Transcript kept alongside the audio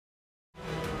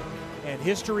And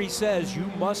history says you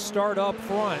must start up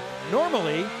front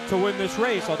normally to win this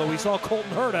race, although we saw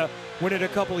Colton Herta win it a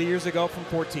couple of years ago from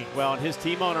 14. Well, and his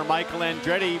team owner, Michael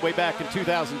Andretti, way back in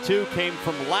 2002, came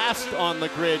from last on the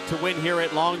grid to win here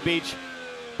at Long Beach.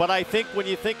 But I think when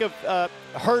you think of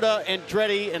Herta,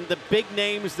 Andretti, and the big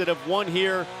names that have won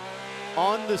here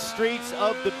on the streets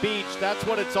of the beach, that's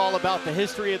what it's all about. The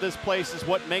history of this place is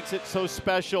what makes it so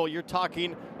special. You're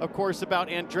talking, of course, about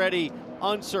Andretti,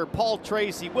 Unser, Paul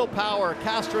Tracy, Will Power,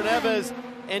 Castro Neves,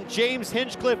 and James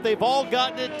Hinchcliffe. They've all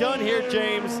gotten it done here,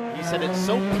 James. He said it's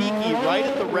so peaky right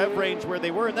at the rev range where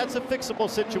they were, and that's a fixable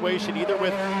situation, either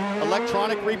with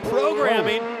electronic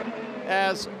reprogramming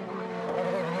as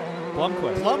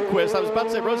Blomqvist, I was about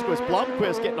to say Rosenqvist,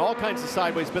 Blomqvist getting all kinds of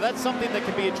sideways, but that's something that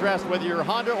can be addressed whether you're a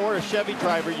Honda or a Chevy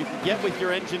driver. You can get with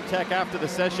your engine tech after the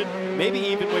session, maybe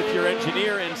even with your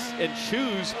engineer, and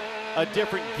choose a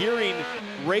different gearing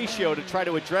ratio to try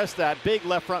to address that. Big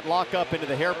left front lockup into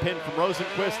the hairpin from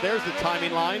Rosenqvist. There's the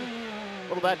timing line.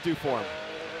 What'll that do for him?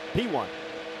 P1.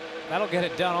 That'll get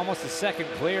it done. Almost a second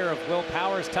clear of Will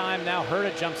Power's time. Now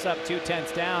Herta jumps up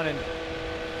 2/10 down, and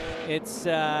it's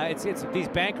these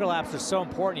banker laps are so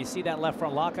important. You see that left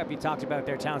front lockup you talked about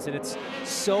there, Townsend. It's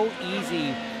so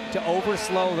easy to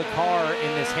overslow the car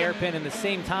in this hairpin. At the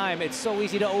same time, it's so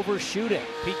easy to overshoot it.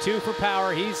 P2 for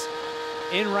Power. He's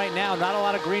in right now, not a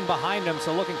lot of green behind him,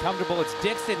 so looking comfortable. It's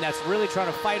Dixon that's really trying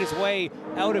to fight his way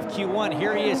out of Q1.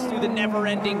 Here he is through the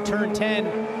never-ending turn 10.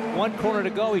 One corner to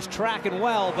go. He's tracking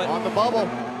well, but on the bubble,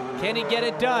 can he get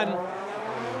it done?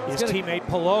 His teammate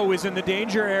Palou is in the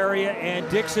danger area, and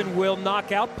Dixon will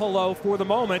knock out Palou for the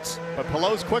moment. But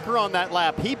Palou's quicker on that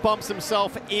lap. He bumps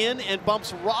himself in and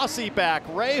bumps Rossi back.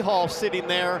 Rahal sitting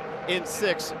there in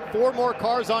 6th. 4 more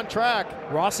cars on track.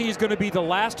 Rossi is going to be the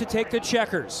last to take the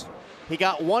checkers. He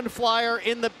got 1 flyer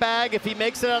in the bag. If he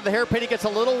makes it out of the hairpin, he gets a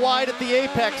little wide at the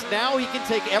apex. Now he can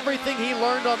take everything he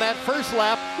learned on that first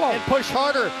lap and push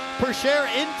harder. Pourchaire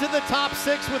into the top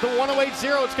 6 with a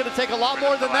 108.0. It's going to take a lot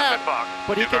more than that,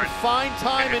 but he can find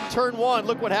time in turn 1.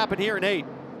 Look what happened here in 8.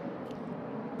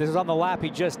 This is on the lap he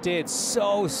just did.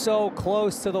 So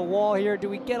close to the wall here. Do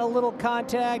we get a little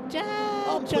contact?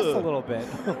 Just a little bit.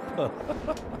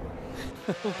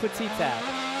 Petite tap.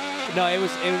 No, it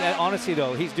was honestly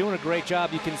though, he's doing a great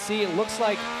job. You can see it looks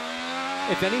like,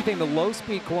 if anything, the low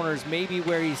speed corners maybe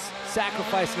where he's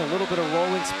sacrificing a little bit of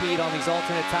rolling speed on these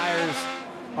alternate tires.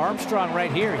 Armstrong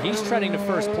right here, he's treading to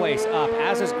first place up,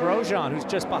 as is Grosjean, who's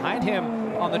just behind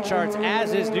him on the charts,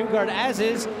 as is Newgard, as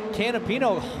is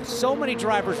Canapino. So many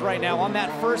drivers right now on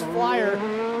that first flyer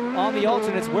on the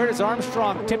alternates. Where does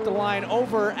Armstrong tip the line?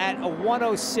 Over at a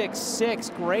 106.6.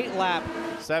 Great lap.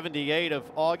 78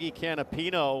 of Augie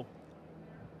Canapino.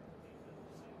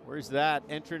 Where's that?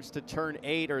 Entrance to turn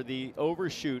 8, or the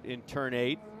overshoot in turn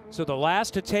 8. So the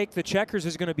last to take the checkers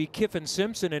is going to be Kiffin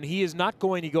Simpson, and he is not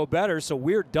going to go better, so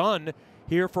we're done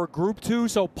here for Group 2.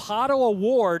 So Pato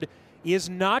Award is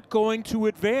not going to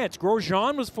advance.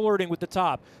 Grosjean was flirting with the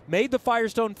top, made the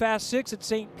Firestone Fast 6 at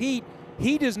St. Pete.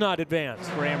 He does not advance.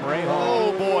 Graham Rahal.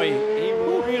 Oh boy, he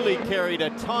really carried a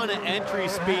ton of entry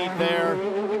speed there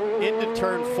into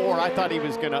turn 4. I thought he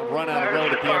was going to run out of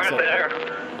road at the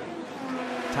exit.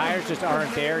 Tires just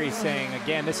aren't there, he's saying.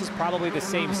 Again, this is probably the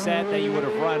same set that you would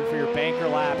have run for your banker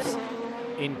laps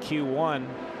in Q1.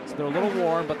 So they're a little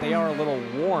worn, but they are a little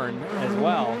worn as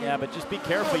well. Yeah, but just be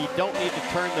careful. You don't need to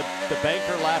turn the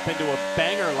banker lap into a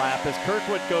banger lap as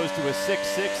Kirkwood goes to a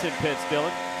 6.6 in pits,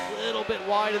 Dylan. A little bit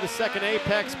wide of the second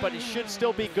apex, but he should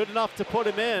still be good enough to put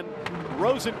him in.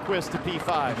 Rosenqvist to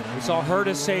P5. We saw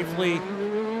Herta safely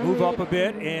move up a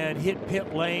bit and hit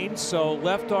pit lane, so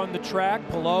left on the track.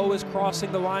 Palou is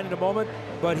crossing the line in a moment,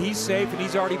 but he's safe and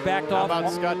he's already backed off. How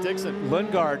about Scott Dixon?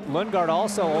 Lundgaard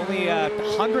also only a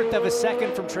 100th of a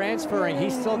second from transferring.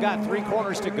 He's still got 3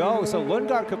 corners to go, so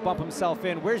Lundgaard could bump himself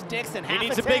in. Where's Dixon? He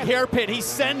needs a big hairpin. He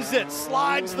sends it,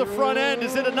 slides the front end.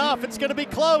 Is it enough? It's going to be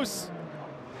close.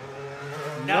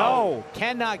 No,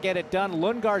 cannot get it done.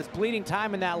 Lundgaard's bleeding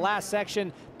time in that last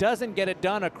section. Doesn't get it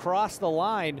done across the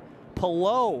line.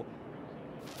 Palou,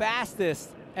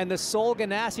 fastest and the sole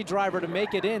Ganassi driver to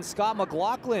make it in. Scott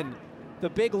McLaughlin, the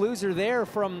big loser there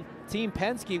from Team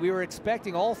Penske. We were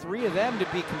expecting all 3 of them to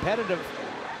be competitive.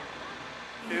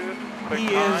 He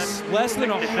is less than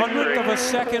 100th of a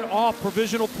second off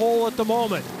provisional pole at the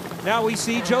moment. Now we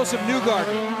see Joseph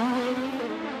Newgarden.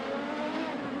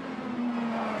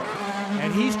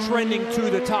 And he's trending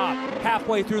to the top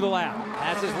halfway through the lap.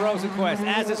 As is Rosenqvist,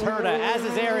 as is Herta, as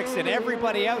is Ericsson.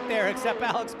 Everybody out there except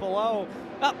Alex Palou.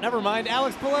 Oh, never mind.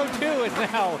 Alex Palou, too, is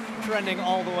now trending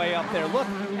all the way up there. Look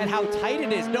at how tight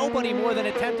it is. Nobody more than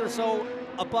a 10th or so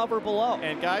above or below.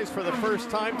 And guys, for the first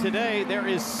time today, there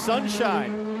is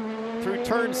sunshine through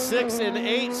turn 6 and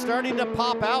 8 starting to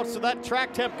pop out, so that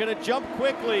track temp going to jump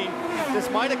quickly. This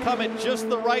might have come at just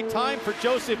the right time for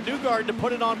Joseph Newgarden to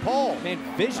put it on pole. Man,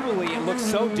 visually it looks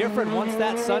so different once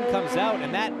that sun comes out,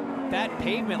 and that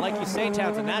pavement, like you say,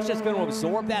 Townsend, that's just going to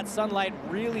absorb that sunlight,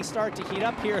 really start to heat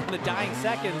up here in the dying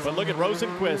seconds. But look at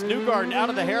Rosenqvist, Newgarden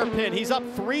out of the hairpin. He's up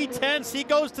 3/10. He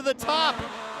goes to the top.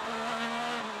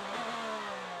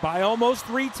 By almost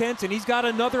 3/10, and he's got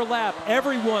another lap.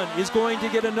 Everyone is going to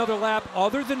get another lap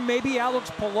other than maybe Alex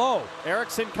Palou.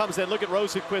 Ericsson comes in. Look at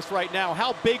Rosenqvist right now.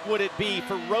 How big would it be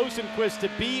for Rosenqvist to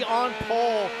be on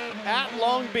pole at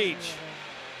Long Beach?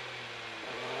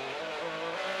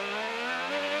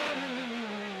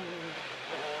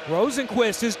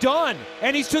 Rosenqvist is done,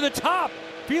 and he's to the top.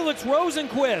 Felix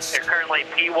Rosenqvist. They're currently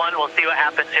P1. We'll see what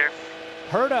happens here.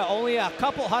 Herta only a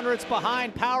couple hundredths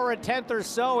behind, Power a 10th or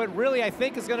so. It really, I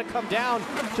think, is going to come down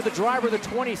to the driver, the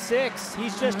 26.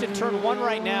 He's just in turn 1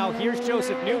 right now. Here's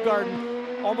Joseph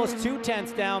Newgarden, almost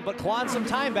 2/10 down, but clawing some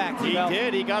time back. He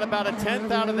did. He got about a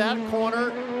 10th out of that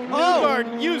corner.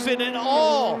 Newgarden using it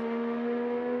all.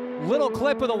 Little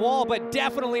clip of the wall, but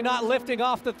definitely not lifting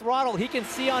off the throttle. He can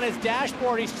see on his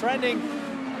dashboard he's trending.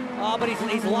 But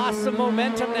he's lost some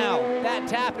momentum now. That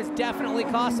tap has definitely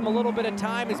cost him a little bit of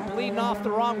time. He's bleeding off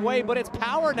the wrong way, but it's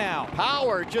Power now.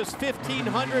 Power just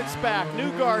 1,500ths back.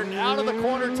 Newgarden out of the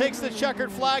corner, takes the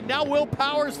checkered flag. Now Will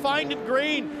Power's finding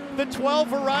green. The 12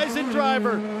 Horizon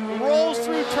driver rolls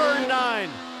through turn 9.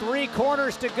 3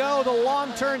 corners to go, the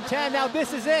long turn 10. Now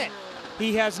this is it.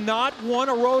 He has not won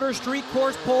a Rotor Street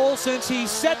Course pole since he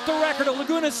set the record at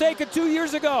Laguna Seca 2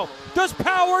 years ago. Does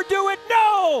Power do it?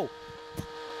 No!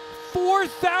 4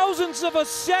 thousandths of a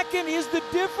second is the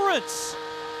difference.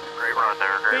 Great run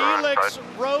there, great run. Felix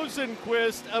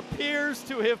Rosenqvist appears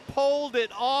to have pulled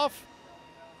it off.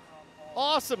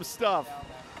 Awesome stuff.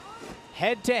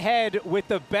 Head to head with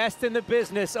the best in the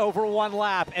business over 1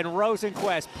 lap, and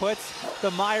Rosenqvist puts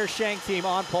the Meyer-Shank team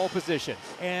on pole position.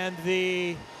 And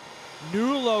the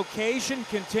new location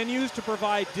continues to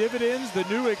provide dividends. The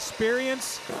new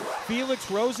experience, Felix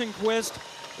Rosenqvist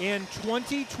in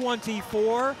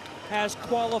 2024 has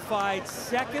qualified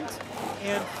 2nd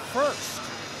and 1st.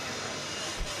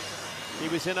 He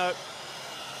was in a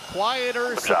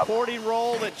quieter supporting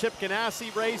role at Chip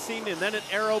Ganassi Racing and then at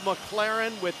Arrow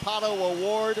McLaren with Pato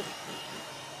O'Ward.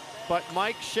 But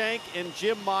Mike Shank and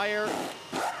Jim Meyer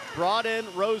brought in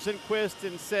Rosenqvist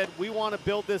and said, we want to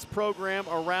build this program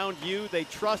around you. They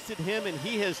trusted him, and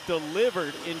he has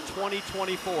delivered in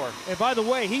 2024. And by the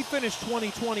way, he finished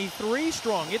 2023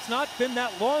 strong. It's not been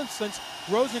that long since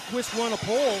Rosenqvist won a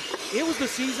pole. It was the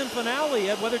season finale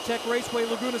at WeatherTech Raceway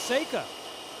Laguna Seca.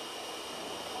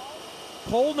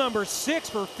 Pole number 6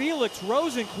 for Felix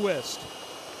Rosenqvist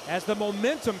as the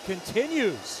momentum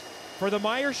continues for the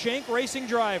Meyer-Shank Racing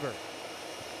driver.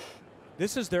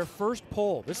 This is their first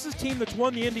pole. This is a team that's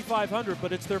won the Indy 500,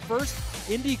 but it's their first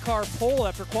IndyCar pole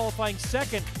after qualifying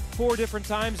 2nd 4 different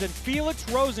times, and Felix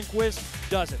Rosenqvist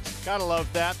does it. Gotta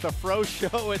love that. The Fro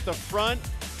Show at the front,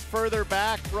 further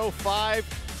back, row 5,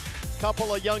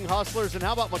 couple of young hustlers. And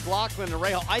how about McLaughlin and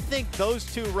Rahal? I think those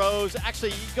 2 rows,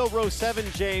 actually, you go row 7,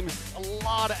 James, a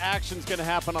lot of action's gonna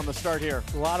happen on the start here.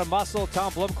 A lot of muscle.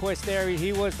 Tom Blomqvist there,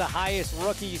 he was the highest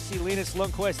rookie. You see Linus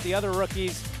Lundqvist, the other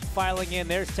rookies filing in.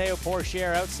 There's Teo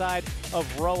Porcher outside of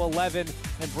row 11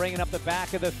 and bringing up the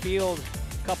back of the field.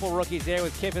 A couple rookies there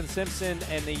with Kevin Simpson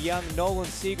and the young Nolan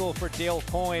Siegel for Dale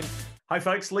Coyne. Hi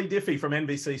folks, Lee Diffie from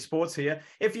NBC Sports here.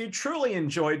 If you truly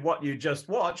enjoyed what you just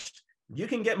watched, you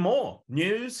can get more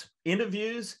news,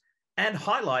 interviews, and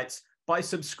highlights by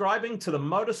subscribing to the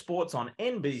Motorsports on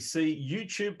NBC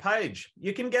YouTube page.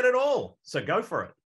 You can get it all, so go for it.